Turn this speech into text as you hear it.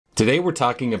Today we're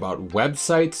talking about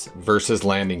websites versus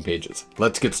landing pages.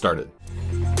 Let's get started.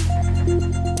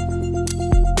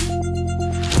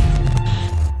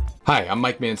 Hi, I'm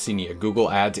Mike Mancini, a Google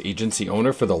Ads agency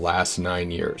owner for the last 9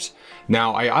 years.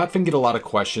 Now, I often get a lot of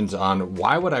questions on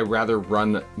why would I rather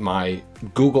run my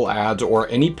Google Ads or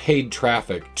any paid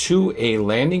traffic to a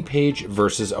landing page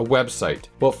versus a website.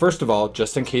 Well, first of all,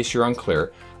 just in case you're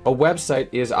unclear, a website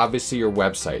is obviously your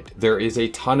website. There is a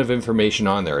ton of information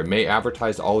on there. It may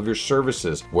advertise all of your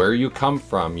services, where you come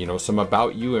from, some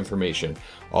about you information,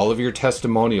 all of your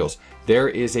testimonials. There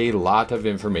is a lot of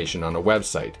information on a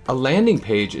website. A landing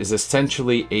page is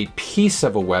essentially a piece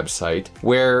of a website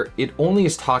where it only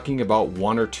is talking about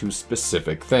one or two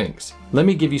specific things. Let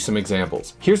me give you some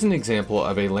examples. Here's an example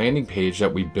of a landing page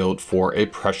that we built for a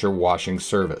pressure washing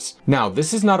service. Now,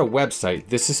 this is not a website,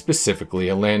 this is specifically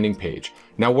a landing page.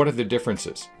 Now, what are the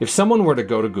differences? If someone were to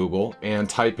go to Google and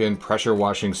type in pressure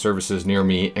washing services near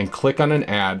me and click on an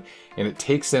ad, and it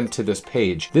takes them to this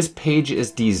page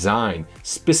is designed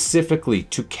specifically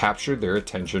to capture their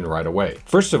attention right away.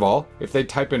 First of all, if they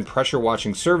type in pressure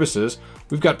washing services,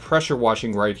 we've got pressure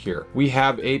washing right here. We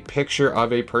have a picture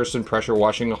of a person pressure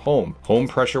washing a home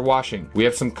pressure washing. We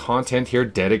have some content here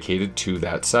dedicated to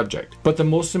that subject. But the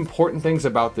most important things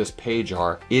about this page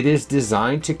are, it is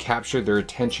designed to capture their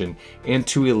attention and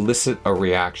to elicit a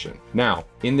reaction. Now,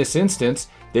 in this instance,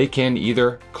 they can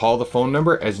either call the phone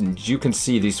number. As you can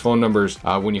see, these phone numbers,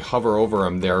 when you hover over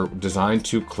them, they're designed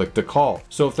to click to call.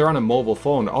 So if they're on a mobile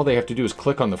phone, all they have to do is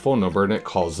click on the phone number and it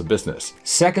calls the business.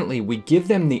 Secondly, we give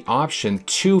them the option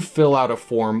to fill out a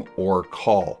form or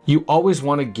call. You always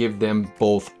want to give them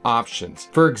both options.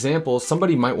 For example,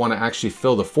 somebody might want to actually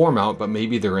fill the form out, but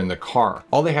maybe they're in the car.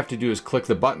 All they have to do is click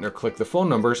the button or click the phone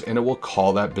numbers and it will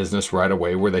call that business right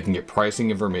away, where they can get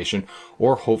pricing information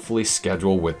or hopefully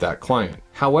schedule with that client.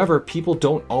 However, people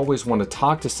don't always want to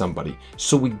talk to somebody,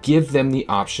 so we give them the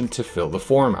option to fill the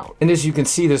form out. And as you can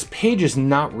see, this page is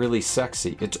not really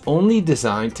sexy. It's only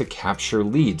designed to capture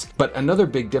leads. But another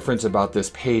big difference about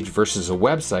this page versus a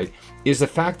website is the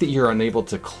fact that you're unable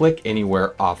to click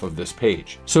anywhere off of this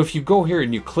page. So if you go here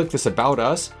and you click this About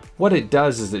Us, what it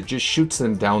does is it just shoots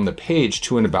them down the page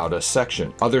to an About Us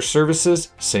section. Other services,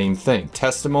 same thing.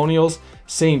 Testimonials,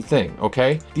 same thing,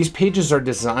 okay? These pages are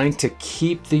designed to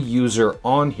keep the user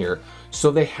on here, so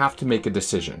they have to make a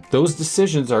decision. Those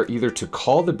decisions are either to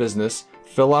call the business,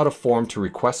 fill out a form to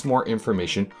request more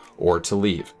information, or to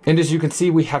leave. And as you can see,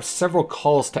 we have several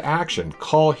calls to action.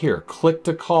 Call here, click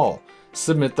to call,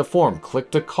 submit the form,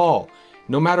 click to call.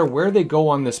 No matter where they go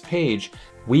on this page,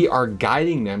 we are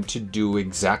guiding them to do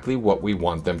exactly what we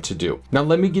want them to do. Now,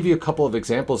 let me give you a couple of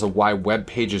examples of why web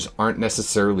pages aren't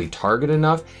necessarily targeted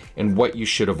enough and what you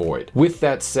should avoid. With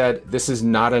that said, this is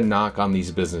not a knock on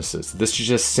these businesses. This is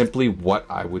just simply what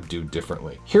I would do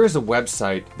differently. Here is a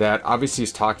website that obviously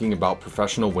is talking about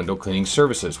professional window cleaning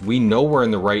services. We know we're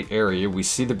in the right area. We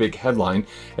see the big headline,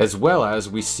 as well as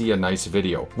we see a nice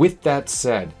video. With that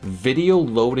said, video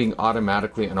loading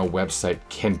automatically on a website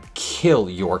can kill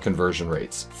your conversion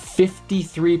rates.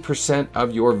 53%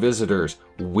 of your visitors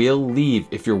will leave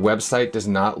if your website does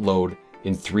not load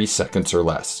in 3 seconds or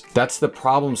less. That's the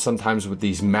problem sometimes with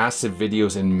these massive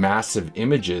videos and massive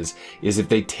images, is if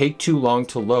they take too long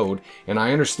to load, and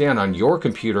I understand on your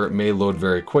computer it may load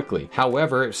very quickly.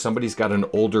 However, if somebody's got an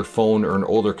older phone or an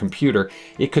older computer,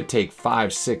 it could take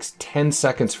 5, 6, 10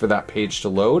 seconds for that page to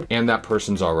load and that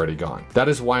person's already gone. That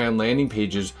is why on landing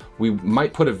pages, we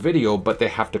might put a video, but they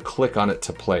have to click on it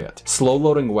to play it. Slow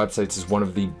loading websites is one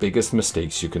of the biggest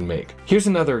mistakes you can make. Here's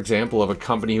another example of a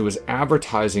company who is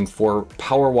advertising for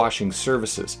power washing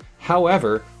services.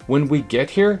 However, when we get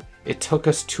here, it took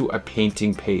us to a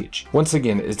painting page. Once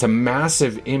again, it's a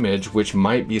massive image, which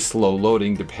might be slow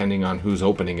loading depending on who's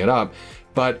opening it up,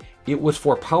 but it was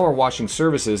for power washing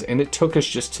services and it took us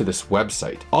just to this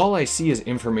website. All I see is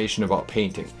information about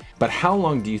painting. But how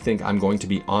long do you think I'm going to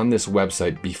be on this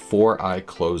website before I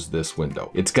close this window?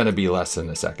 It's gonna be less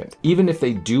than a second. Even if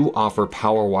they do offer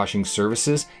power washing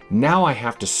services, now I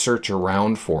have to search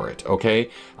around for it,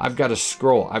 okay? I've got to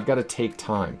scroll, I've got to take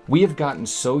time. We have gotten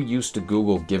so used to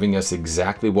Google giving us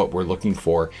exactly what we're looking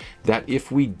for that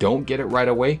if we don't get it right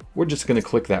away, we're just gonna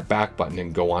click that back button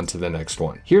and go on to the next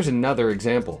one. Here's another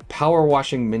example. Power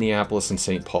washing Minneapolis and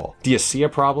St. Paul. Do you see a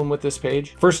problem with this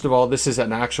page? First of all, this is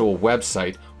an actual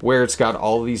website where it's got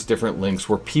all these different links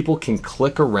where people can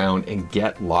click around and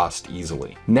get lost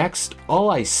easily. Next,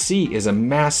 all I see is a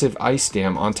massive ice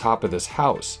dam on top of this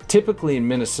house. Typically in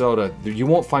Minnesota, you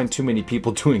won't find too many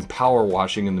people doing power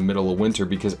washing in the middle of winter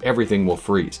because everything will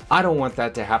freeze. I don't want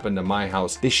that to happen to my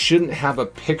house. They shouldn't have a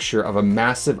picture of a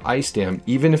massive ice dam,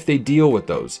 even if they deal with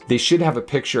those. They should have a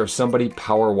picture of somebody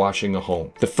power washing a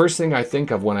home. The first thing I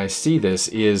think of when I see this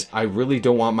is, I really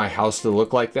don't want my house to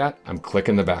look like that. I'm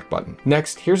clicking the back button.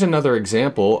 Next, here's another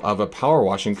example of a power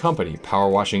washing company. Power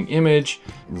washing image,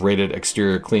 rated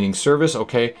exterior cleaning service.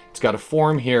 Okay, it's got a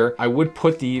form here. I would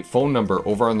put the phone number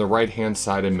over on the right hand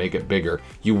side and make it bigger.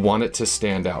 You want it to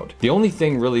stand out. The only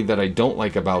thing really that I don't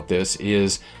like about this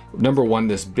is, number one,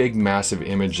 this big massive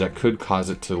image that could cause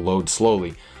it to load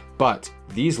slowly. But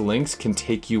these links can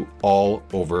take you all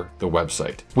over the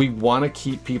website. We want to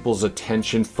keep people's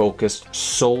attention focused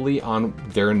solely on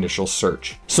their initial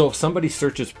search. So if somebody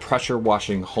searches pressure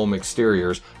washing home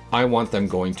exteriors, I want them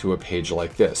going to a page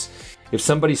like this. If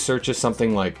somebody searches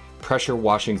something like pressure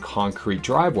washing concrete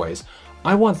driveways,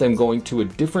 I want them going to a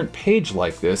different page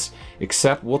like this,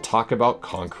 except we'll talk about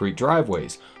concrete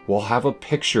driveways. We'll have a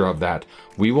picture of that.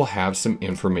 We will have some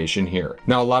information here.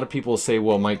 Now, a lot of people will say,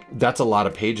 well, Mike, that's a lot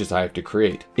of pages I have to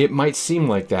create. It might seem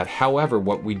like that. However,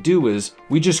 what we do is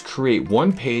we just create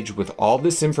one page with all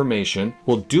this information.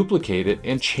 We'll duplicate it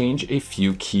and change a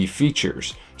few key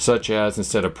features, such as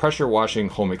instead of pressure washing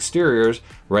home exteriors,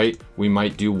 right, we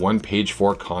might do one page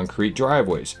for concrete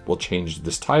driveways. We'll change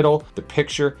this title, the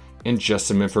picture, and just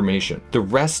some information. The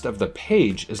rest of the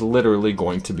page is literally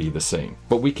going to be the same,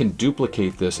 but we can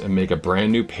duplicate this and make a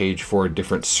brand new page for a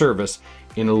different service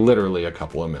in literally a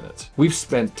couple of minutes. We've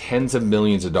spent tens of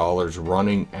millions of dollars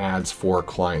running ads for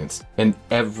clients, and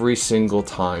every single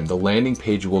time the landing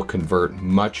page will convert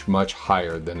much, much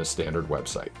higher than a standard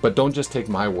website. But don't just take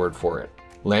my word for it.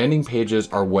 Landing pages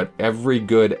are what every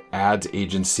good ads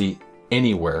agency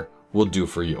anywhere will do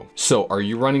for you. So are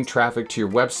you running traffic to your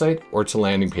website or to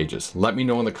landing pages? Let me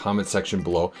know in the comment section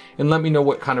below and let me know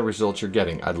what kind of results you're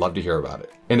getting. I'd love to hear about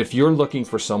it. And if you're looking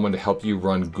for someone to help you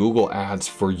run Google ads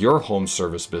for your home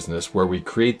service business, where we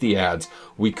create the ads,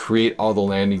 we create all the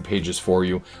landing pages for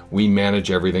you, we manage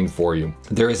everything for you,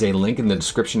 there is a link in the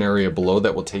description area below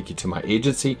that will take you to my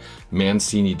agency,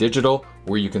 Mancini Digital,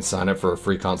 where you can sign up for a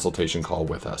free consultation call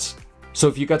with us. So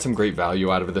if you got some great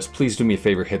value out of this, please do me a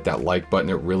favor, hit that like button.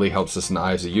 It really helps us in the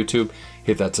eyes of YouTube.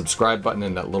 Hit that subscribe button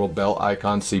and that little bell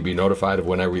icon so you'll be notified of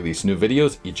when I release new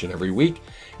videos each and every week.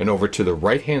 And over to the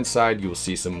right hand side, you will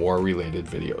see some more related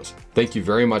videos. Thank you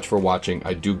very much for watching.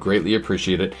 I do greatly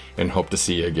appreciate it and hope to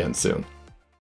see you again soon.